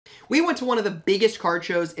We went to one of the biggest card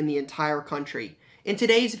shows in the entire country. In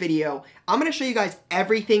today's video, I'm going to show you guys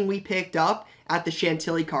everything we picked up at the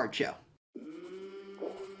Chantilly card show.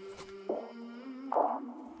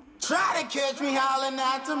 Try to catch me howling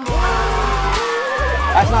at the moon.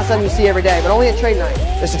 That's not something you see every day, but only at trade night.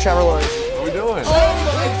 Mr. Trevor Lawrence. What are we doing?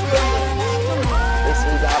 This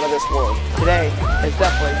is out of this world. Today is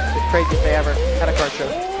definitely the craziest day ever at a card show.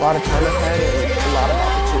 A lot of time ahead and a lot of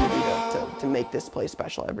opportunity to make this place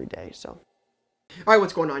special every day. So. Alright,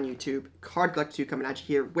 what's going on YouTube? Card Collector 2 coming at you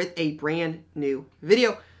here with a brand new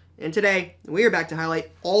video. And today, we are back to highlight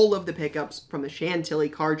all of the pickups from the Chantilly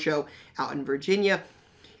card show out in Virginia.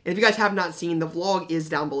 And if you guys have not seen, the vlog is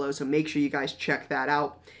down below, so make sure you guys check that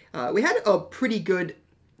out. We had a pretty good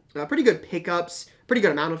pickups, pretty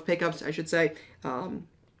good amount of pickups, I should say.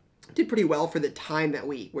 Did pretty well for the time that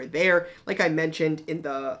we were there. Like I mentioned in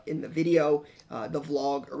the video, the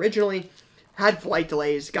vlog originally, had flight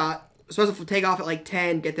delays. Got supposed to take off at like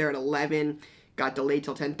 10, get there at 11. Got delayed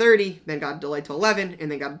till 10:30, then got delayed till 11,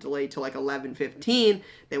 and then got delayed till like 11:15.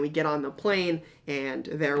 Then we get on the plane, and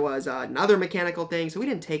there was another mechanical thing, so we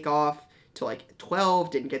didn't take off till like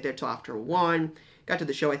 12. Didn't get there till after 1. Got to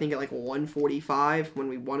the show I think at like 1:45 when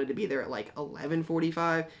we wanted to be there at like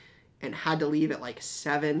 11:45. And had to leave at like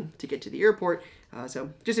 7 to get to the airport, so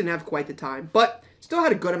just didn't have quite the time, but still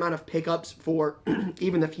had a good amount of pickups for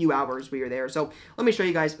even the few hours we were there. So let me show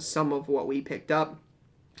you guys some of what we picked up.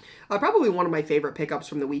 Probably one of my favorite pickups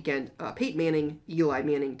from the weekend, Peyton Manning, Eli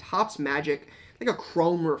Manning, Topps Magic, like a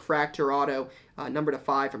chrome refractor auto, number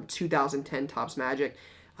 /5 from 2010 Topps Magic.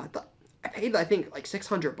 I paid, I think, like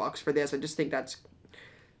 $600 for this. I just think that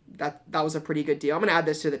was a pretty good deal. I'm going to add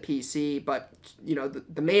this to the PC, but, you know,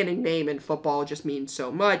 the Manning name in football just means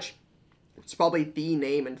so much. It's probably the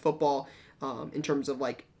name in football in terms of,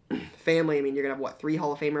 like, family. I mean, you're going to have, what, 3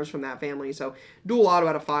 Hall of Famers from that family. So, dual auto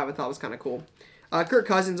out of 5 I thought was kind of cool. Kirk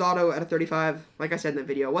Cousins auto out of 35. Like I said in the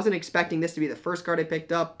video, I wasn't expecting this to be the first card I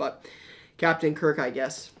picked up, but Captain Kirk, I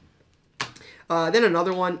guess. Then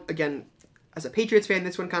another one, again, as a Patriots fan,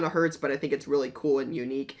 this one kind of hurts, but I think it's really cool and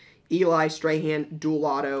unique. Eli Strahan dual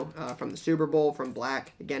auto from the Super Bowl from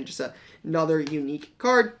Black. Again, just another unique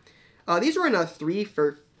card. These were in a 3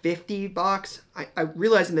 for $50 box. I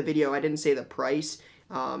realized in the video I didn't say the price.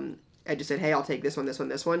 I just said, hey, I'll take this one, this one,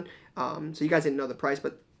 this one. So you guys didn't know the price,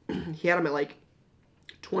 but he had them at like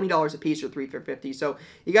 $20 a piece or 3 for $50. So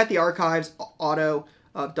you got the Archives auto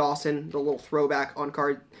of Dawson, the little throwback on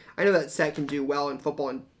card. I know that set can do well in football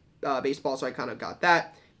and baseball, so I kind of got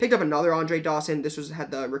that. Picked up another Andre Dawson. This had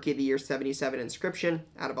the Rookie of the Year 77 inscription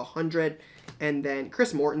out of 100. And then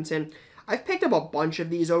Chris Mortensen. I've picked up a bunch of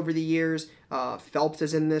these over the years. Phelps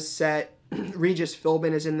is in this set. Regis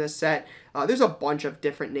Philbin is in this set. There's a bunch of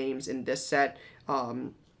different names in this set.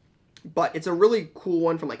 But it's a really cool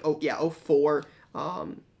one from like, 04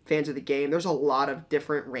 fans of the game. There's a lot of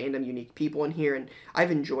different random unique people in here, and I've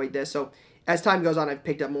enjoyed this. So as time goes on, I've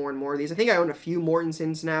picked up more and more of these. I think I own a few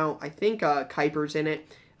Mortensens now. I think Kuiper's in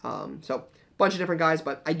it. So a bunch of different guys,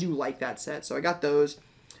 but I do like that set. So I got those.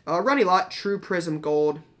 Ronnie Lott, True Prism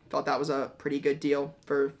Gold. Thought that was a pretty good deal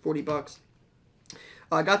for $40.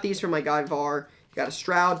 I got these from my guy VAR. Got a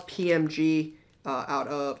Stroud PMG out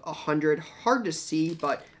of 100. Hard to see,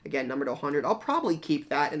 but again, numbered to 100. I'll probably keep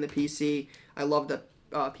that in the PC. I love the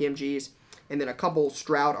PMGs. And then a couple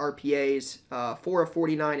Stroud RPAs, 4 of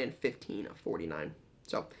 49 and 15 of 49.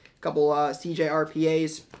 So a couple CJ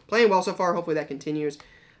RPAs. Playing well so far. Hopefully that continues.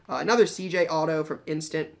 Another CJ auto from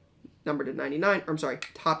Instant, numbered to 99. Or I'm sorry,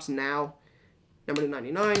 Topps Now, numbered to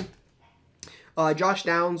 99. Josh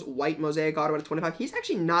Downs, white mosaic auto at 25. He's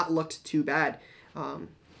actually not looked too bad.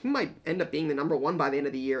 He might end up being the #1 by the end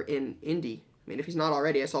of the year in Indy. I mean, if he's not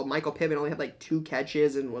already. I saw Michael Pittman only had like 2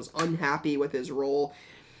 catches and was unhappy with his role.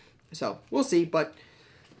 So we'll see, but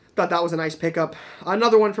thought that was a nice pickup.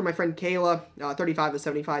 Another one from my friend Kayla, 35 of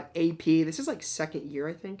 75 AP. This is like second year,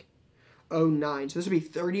 I think. 09. So this would be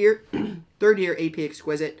third year AP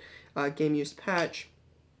Exquisite game used patch.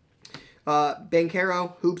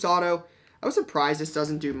 Bancaro Hoops auto. I was surprised this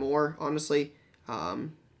doesn't do more, honestly.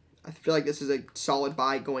 I feel like this is a solid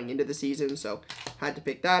buy going into the season, so had to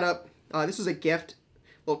pick that up. This was a gift.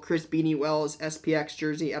 Little Chris Beanie Wells SPX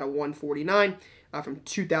jersey at a 149 from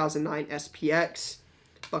 2009 SPX.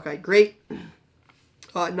 Buckeye great.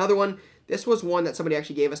 Another one. This was one that somebody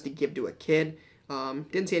actually gave us to give to a kid.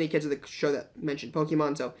 Didn't see any kids at the show that mentioned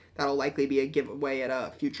Pokemon, so that'll likely be a giveaway at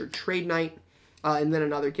a future trade night. And then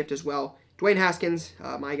another gift as well. Dwayne Haskins,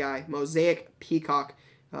 my guy, Mosaic Peacock,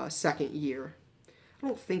 second year. I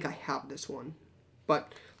don't think I have this one,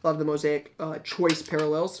 but love the Mosaic choice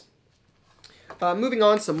parallels. Moving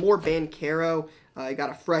on, some more Bancaro. I got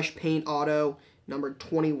a fresh paint auto, number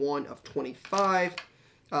 21 of 25.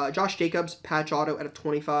 Josh Jacobs, patch auto out of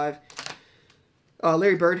 25.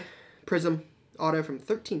 Larry Bird, Prism auto from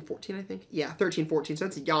 13-14, I think. Yeah, 13-14. So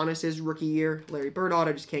that's Giannis's rookie year. Larry Bird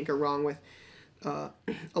auto, just can't go wrong with a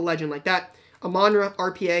legend like that. Amon-Ra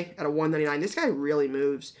RPA at a 199. This guy really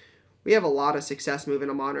moves. We have a lot of success moving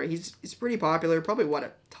Amon-Ra. He's pretty popular. Probably, what,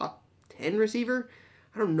 a top 10 receiver?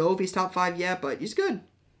 I don't know if he's top 5 yet, but he's good.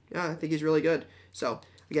 Yeah, I think he's really good. So,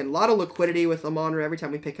 again, a lot of liquidity with Amon-Ra. Every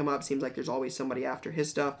time we pick him up, seems like there's always somebody after his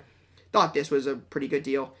stuff. Thought this was a pretty good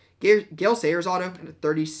deal. Gale Sayers auto at a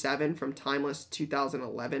 37 from Timeless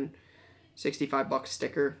 2011. $65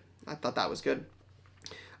 sticker. I thought that was good.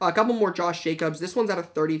 A couple more Josh Jacobs. This one's at a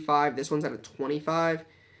 35. This one's at a 25.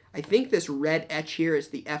 I think this red etch here is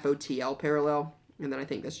the FOTL parallel. And then I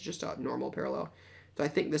think this is just a normal parallel. So I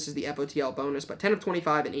think this is the FOTL bonus. But 10 of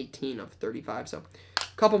 25 and 18 of 35. So a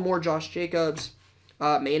couple more Josh Jacobs.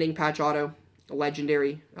 Manning patch auto.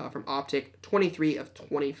 Legendary from Optic. 23 of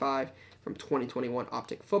 25 from 2021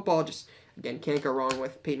 Optic Football. Just, again, can't go wrong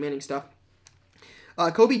with Peyton Manning stuff.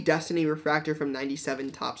 Kobe Destiny Refractor from 97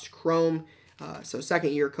 Topps Chrome. So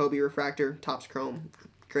second year Kobe Refractor, Topps Chrome,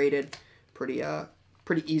 graded. Pretty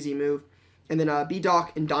easy move. And then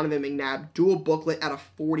B-Doc and Donovan McNabb, dual booklet out of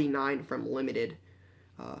 49 from Limited.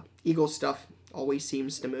 Eagles stuff always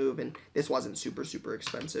seems to move, and this wasn't super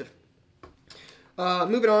expensive.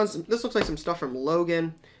 Moving on, this looks like some stuff from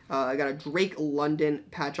Logan. I got a Drake London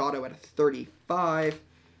patch auto at a 35.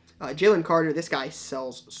 Jalen Carter, this guy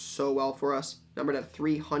sells so well for us. Numbered at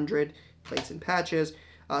 300, plates and patches.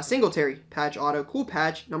 Singletary patch auto, cool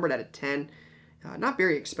patch, numbered at a 10. Not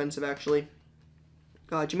very expensive, actually.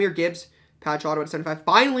 Jahmyr Gibbs, patch auto at 75.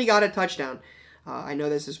 Finally got a touchdown. I know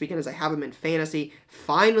this weekend as I have him in fantasy.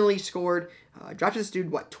 Finally scored. Drafted this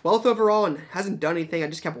dude, 12th overall, and hasn't done anything. I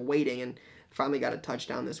just kept waiting, and finally got a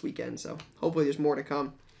touchdown this weekend. So hopefully there's more to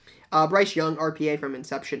come. Bryce Young, RPA from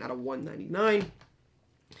Inception at a 199.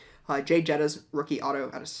 Jay Jetta's rookie auto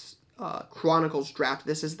at a Chronicles draft.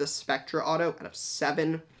 This is the Spectra auto out of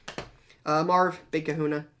 7. Marv, Big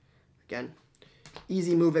Kahuna. Again,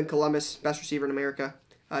 easy move in Columbus. Best receiver in America.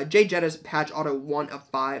 Jay Jetta's patch auto 1 of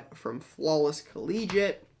 5 from Flawless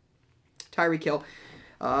Collegiate. Tyreek Hill.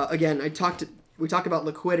 Again, we talked about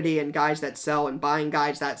liquidity and guys that sell and buying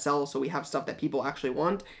guys that sell, so we have stuff that people actually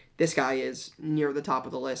want. This guy is near the top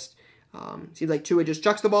of the list. Seems like Tua just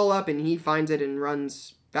chucks the ball up and he finds it and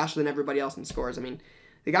runs faster than everybody else and scores. I mean,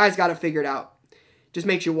 the guy's got it figured out. Just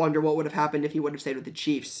makes you wonder what would have happened if he would have stayed with the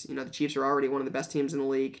Chiefs. You know, the Chiefs are already one of the best teams in the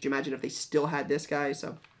league. Could you imagine if they still had this guy?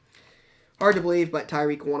 So, hard to believe, but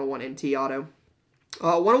Tyreek 101 NT auto.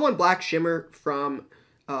 101 Black Shimmer from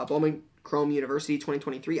Bowman Chrome University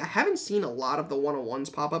 2023. I haven't seen a lot of the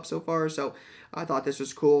 101s pop up so far, so I thought this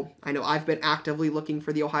was cool. I know I've been actively looking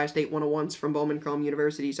for the Ohio State 101s from Bowman Chrome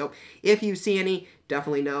University, so if you see any,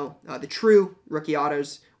 definitely know. The true rookie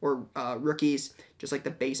autos or rookies, just like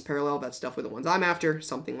the base parallel, that's definitely the ones I'm after,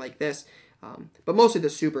 something like this. But mostly the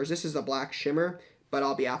supers. This is the Black Shimmer, but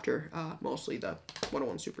I'll be after mostly the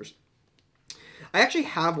 101 supers. I actually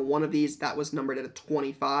have one of these that was numbered at a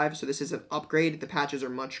 25, so this is an upgrade. The patches are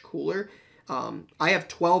much cooler. I have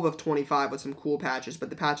 12 of 25 with some cool patches, but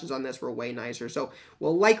the patches on this were way nicer. So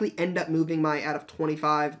we'll likely end up moving my out of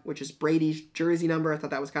 25, which is Brady's jersey number. I thought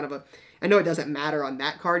that was kind of a... I know it doesn't matter on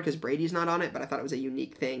that card because Brady's not on it, but I thought it was a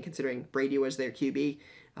unique thing considering Brady was their QB.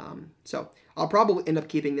 So I'll probably end up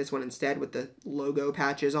keeping this one instead with the logo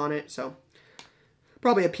patches on it. So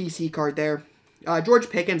probably a PC card there. George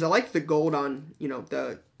Pickens, I like the gold on,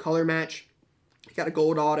 the color match. Got a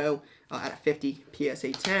gold auto at a 50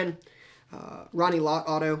 PSA 10. Ronnie Lott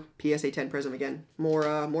auto, PSA 10 Prism again. More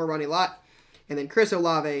Ronnie Lott. And then Chris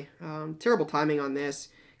Olave, terrible timing on this.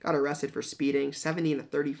 Got arrested for speeding, 70 and a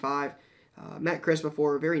 35. Met Chris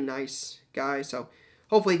before, very nice guy. So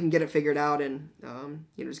hopefully he can get it figured out and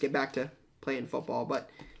just get back to playing football. But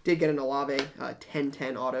did get an Olave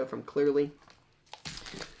 10-10 auto from Clearly.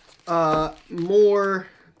 More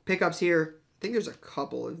pickups here. I think there's a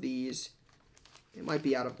couple of these. It might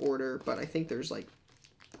be out of order, but I think there's like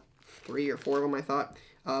 3 or 4 of them, I thought.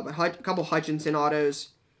 But a couple Hutchinson autos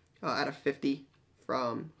out of 50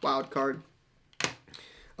 from Wildcard.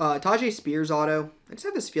 Tajay Spears auto. I just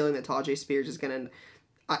have this feeling that Tajay Spears is going to...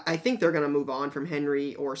 I think they're going to move on from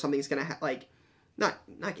Henry or something's going to, not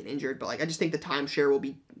get injured, but, I just think the timeshare will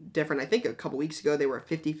be different. I think a couple weeks ago they were a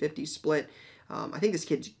 50-50 split. I think this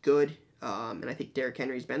kid's good, and I think Derrick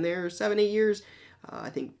Henry's been there 7-8 years. I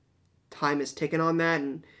think time is ticking on that,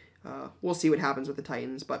 and we'll see what happens with the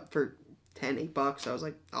Titans. But for $8, I was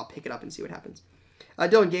like, I'll pick it up and see what happens.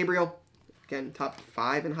 Dylan Gabriel, again, top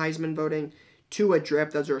 5 in Heisman voting. Tua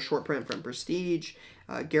Drip, those are a short print from Prestige.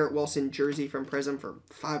 Garrett Wilson jersey from Prism for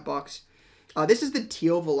 $5. This is the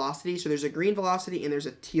teal velocity. So there's a green velocity and there's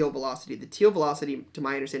a teal velocity. The teal velocity, to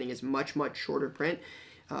my understanding, is much shorter print.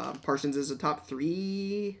 Parsons is a top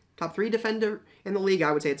three defender in the league.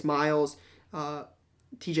 I would say it's Miles,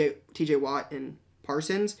 TJ Watt, and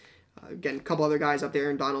Parsons. Again, a couple other guys up there,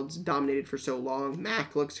 and Donald's dominated for so long.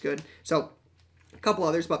 Mac looks good. So a couple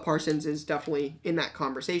others, but Parsons is definitely in that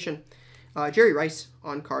conversation. Jerry Rice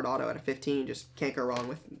on card auto at a 15. Just can't go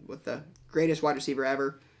wrong with the greatest wide receiver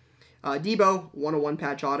ever. Debo, 101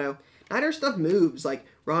 patch auto. Niner stuff moves like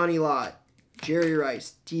Ronnie Lott, Jerry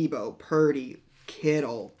Rice, Debo, Purdy,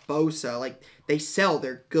 Kittle, Bosa. Like, they sell.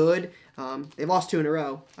 They're good. They've lost 2 in a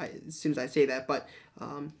row as soon as I say that, but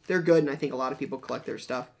they're good, and I think a lot of people collect their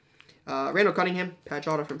stuff. Randall Cunningham, patch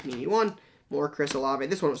auto from Panini 1. More Chris Olave.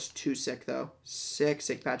 This one was too sick, though. Sick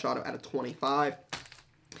patch auto out of 25.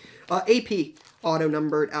 AP auto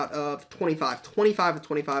numbered out of 25. 25 of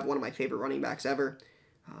 25, one of my favorite running backs ever.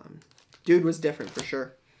 Dude was different for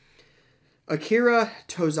sure. Akira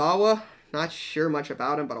Tozawa, not sure much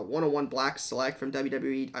about him, but a 101 black select from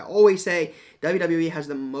WWE. I always say WWE has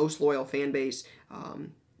the most loyal fan base.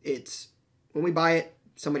 It's when we buy it,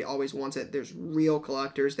 somebody always wants it. There's real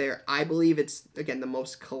collectors there. I believe it's, again, the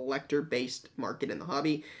most collector-based market in the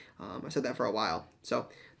hobby. I said that for a while. So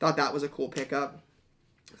thought that was a cool pickup.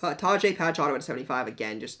 Tajay patch auto at 75.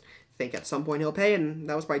 Again, just think at some point he'll pay, and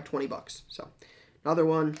that was probably $20. So another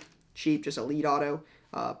one, cheap, just a lead auto.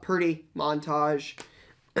 Purdy, Montage.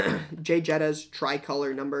 Jay Jetta's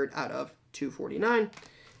tricolor numbered out of 249.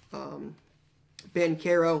 Ben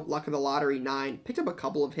Caro, Luck of the Lottery, 9. Picked up a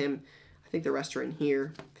couple of him. I think the rest are in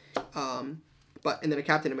here. And then a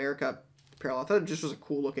Captain America parallel. I thought it just was a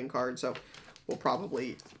cool looking card, so we'll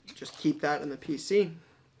probably just keep that in the PC.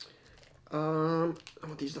 I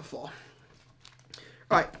want these to fall.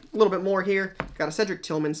 All right, a little bit more here. Got a Cedric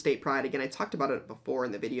Tillman State Pride. Again, I talked about it before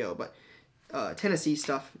in the video, but Tennessee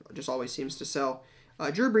stuff just always seems to sell.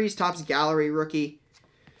 Drew Brees, Topps Gallery rookie.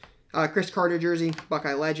 Chris Carter jersey,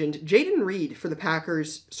 Buckeye legend. Jaden Reed for the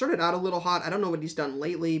Packers. Started out a little hot. I don't know what he's done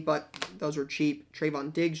lately, but those are cheap.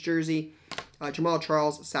 Trayvon Diggs jersey. Jamal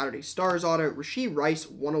Charles, Saturday Stars auto. Rashee Rice,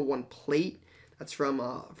 101 plate. That's from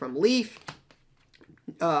Leaf.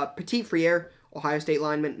 Petit Friere, Ohio State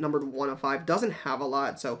lineman, numbered 105. Doesn't have a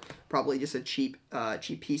lot, so probably just a cheap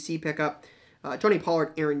PC pickup. Tony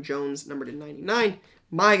Pollard, Aaron Jones, numbered in 99.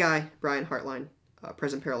 My guy, Brian Hartline,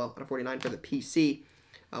 present parallel out of 49 for the PC.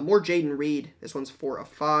 More Jaden Reed. This one's 4 of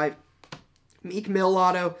 5. Meek Mill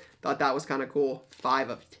auto. Thought that was kind of cool. 5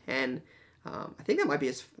 of 10. I think that might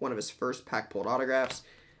be one of his first pack pulled autographs.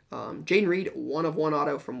 Jaden Reed, 1 of 1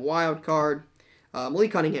 auto from Wild Card.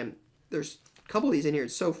 Malik Cunningham. There's a couple of these in here.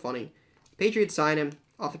 It's so funny. Patriots sign him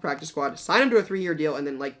off the practice squad. Sign him to a 3-year deal and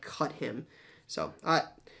then, like, cut him. So,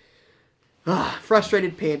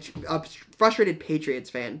 frustrated Patriots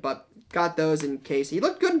fan, but got those in case. He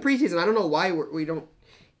looked good in preseason. I don't know why we don't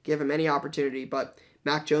give him any opportunity, but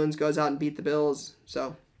Mac Jones goes out and beat the Bills.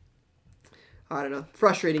 So, I don't know.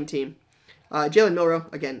 Frustrating team. Jalen Milroe,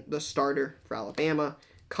 again, the starter for Alabama.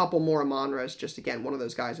 Couple more Amon-Ra's, just, again, one of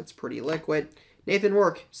those guys that's pretty liquid. Nathan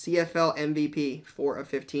Rourke, CFL MVP, 4 of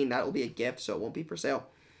 15. That will be a gift, so it won't be for sale.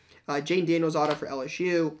 Jane Daniels auto for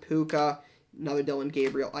LSU. Puka, another Dylan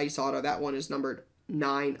Gabriel ice auto. That one is numbered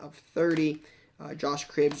 9 of 30. Josh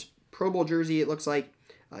Cribbs, Pro Bowl jersey, it looks like.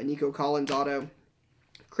 Nico Collins auto.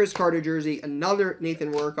 Chris Carter jersey, another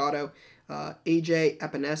Nathan Rourke auto. AJ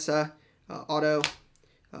Epinesa auto.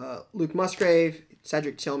 Luke Musgrave,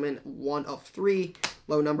 Cedric Tillman, 1 of 3.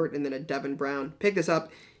 Low numbered, and then a Devin Brown. Pick this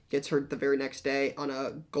up. Gets hurt the very next day on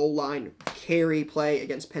a goal line carry play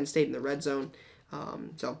against Penn State in the red zone.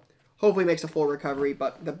 So hopefully makes a full recovery,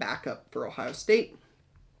 but the backup for Ohio State.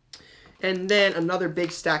 And then another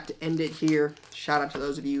big stack to end it here. Shout out to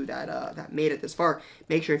those of you that made it this far.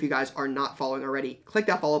 Make sure if you guys are not following already, click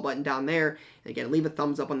that follow button down there. And again, leave a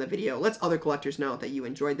thumbs up on the video. Let's other collectors know that you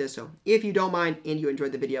enjoyed this. So if you don't mind and you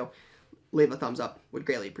enjoyed the video, leave a thumbs up. Would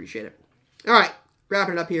greatly appreciate it. All right,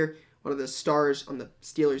 wrapping it up here. One of the stars on the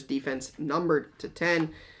Steelers defense, numbered to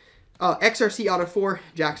 10. XRC auto 4,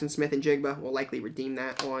 Jackson Smith and Jigba. Will likely redeem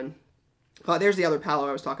that one. There's the other Palo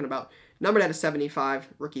I was talking about. Numbered out of 75,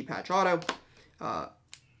 rookie patch auto.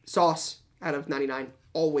 Sauce out of 99,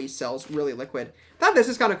 always sells, really liquid. Thought this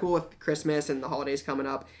is kind of cool with Christmas and the holidays coming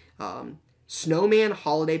up. Snowman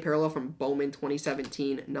holiday parallel from Bowman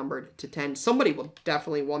 2017, numbered to 10. Somebody will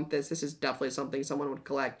definitely want this. This is definitely something someone would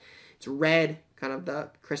collect. It's red, kind of the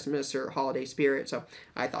Christmas or holiday spirit, so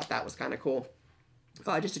I thought that was kind of cool.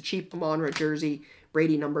 Just a cheap Amon-Ra jersey.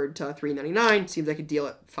 Brady numbered to $3.99. Seems like a deal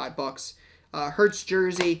at $5. Hurts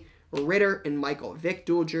jersey, Ritter and Michael Vick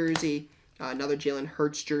dual jersey, another Jalen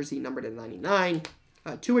Hurts jersey numbered at 99,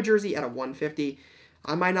 Tua jersey at a 150.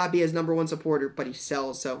 I might not be his #1 supporter, but he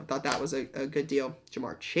sells, so I thought that was a good deal.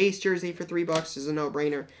 Jamar Chase jersey for $3 is a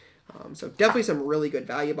no-brainer. So definitely some really good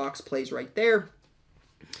value box plays right there.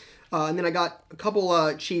 And then I got a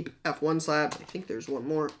couple cheap F1 slabs. I think there's one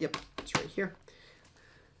more. Yep, it's right here.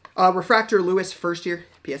 Refractor Lewis first year,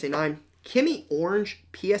 PSA 9. Kimmy Orange,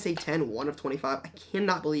 PSA 10, 1 of 25. I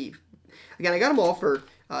cannot believe. Again, I got them all for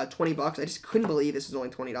 $20. I just couldn't believe this is only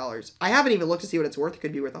 $20. I haven't even looked to see what it's worth. It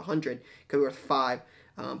could be worth 100. It could be worth 5.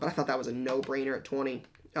 But I thought that was a no-brainer at 20.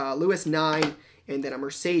 Lewis 9, and then a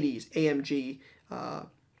Mercedes AMG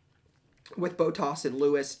with Botas and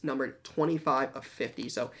Lewis numbered 25 of 50.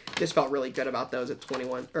 So just felt really good about those at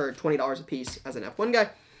 $20 a piece as an F1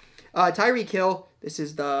 guy. Tyreek Hill, this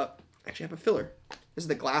is the, actually I have a filler. This is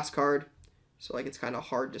the glass card. So like it's kind of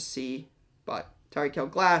hard to see, but Tyreek Hill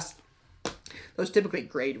glass. Those typically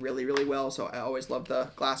grade really, really well, so I always love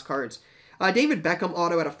the glass cards. David Beckham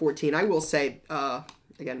auto at a 14. I will say,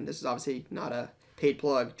 again, this is obviously not a paid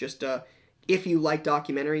plug, just if you like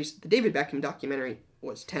documentaries, the David Beckham documentary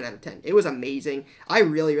was 10 out of 10. It was amazing. I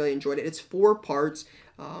really, really enjoyed it. It's 4 parts.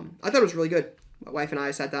 I thought it was really good. My wife and I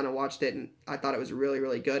sat down and watched it, and I thought it was really,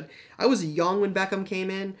 really good. I was young when Beckham came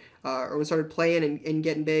in, or when started playing and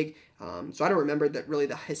getting big, so I don't remember really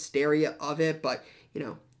the hysteria of it, but, you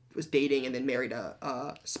know, was dating and then married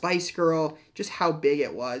a Spice Girl. Just how big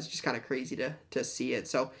it was, just kind of crazy to see it.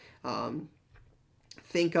 So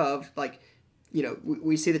think of, like, you know,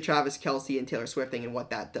 we see the Travis Kelce and Taylor Swift thing and what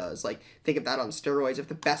that does. Like, think of that on steroids. If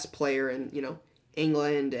the best player in, you know,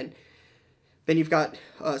 England, and then you've got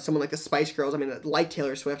someone like the Spice Girls, I mean, like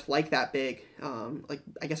Taylor Swift, like that big, like,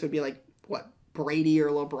 I guess it would be like, what, Brady or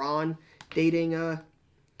LeBron dating a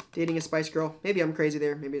Spice Girl. Maybe I'm crazy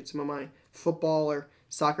there. Maybe it's some of my football or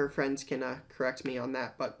soccer friends can correct me on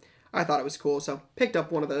that, but I thought it was cool, so picked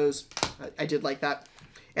up one of those. I did like that.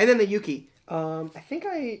 And then the Yuki. I think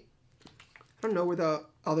I don't know where the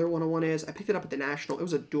other 101 is. I picked it up at the National. It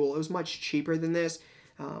was a dual. It was much cheaper than this.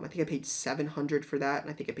 I think I paid $700 for that,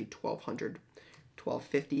 and I think I paid $1,200,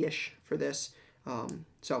 $1,250-ish for this.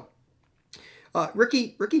 So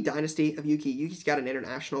Rookie Dynasty of Yuki. Yuki's got an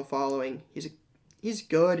international following. He's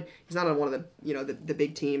good. He's not on one of the, you know, the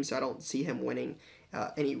big teams, so I don't see him winning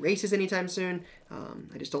any races anytime soon.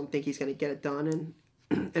 I just don't think he's going to get it done in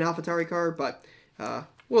an AlphaTauri car, but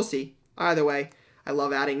we'll see. Either way, I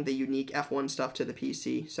love adding the unique F1 stuff to the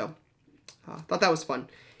PC, so thought that was fun.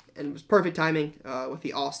 And it was perfect timing with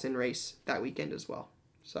the Austin race that weekend as well.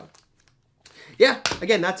 So, yeah,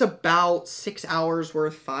 again, that's about 6 hours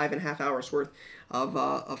worth, 5.5 hours worth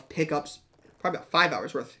of pickups. Probably about 5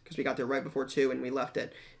 hours worth, because we got there right before 2 and we left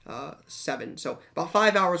at 7. So about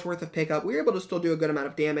 5 hours worth of pickup. We were able to still do a good amount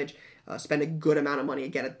of damage, spend a good amount of money.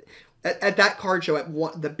 Again, at that card show,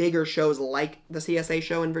 at the bigger shows like the CSA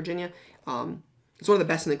show in Virginia, it's one of the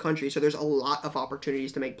best in the country, so there's a lot of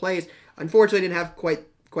opportunities to make plays. Unfortunately, didn't have quite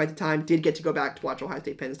the time. Did get to go back to watch Ohio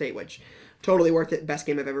State, Penn State, which totally worth it. Best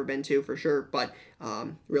game I've ever been to for sure, but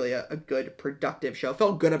really a good, productive show.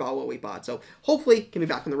 Felt good about what we bought, so hopefully can be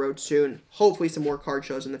back on the road soon. Hopefully some more card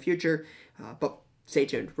shows in the future, but stay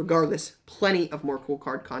tuned. Regardless, plenty of more cool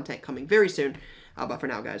card content coming very soon, but for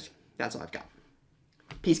now, guys, that's all I've got.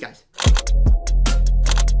 Peace, guys.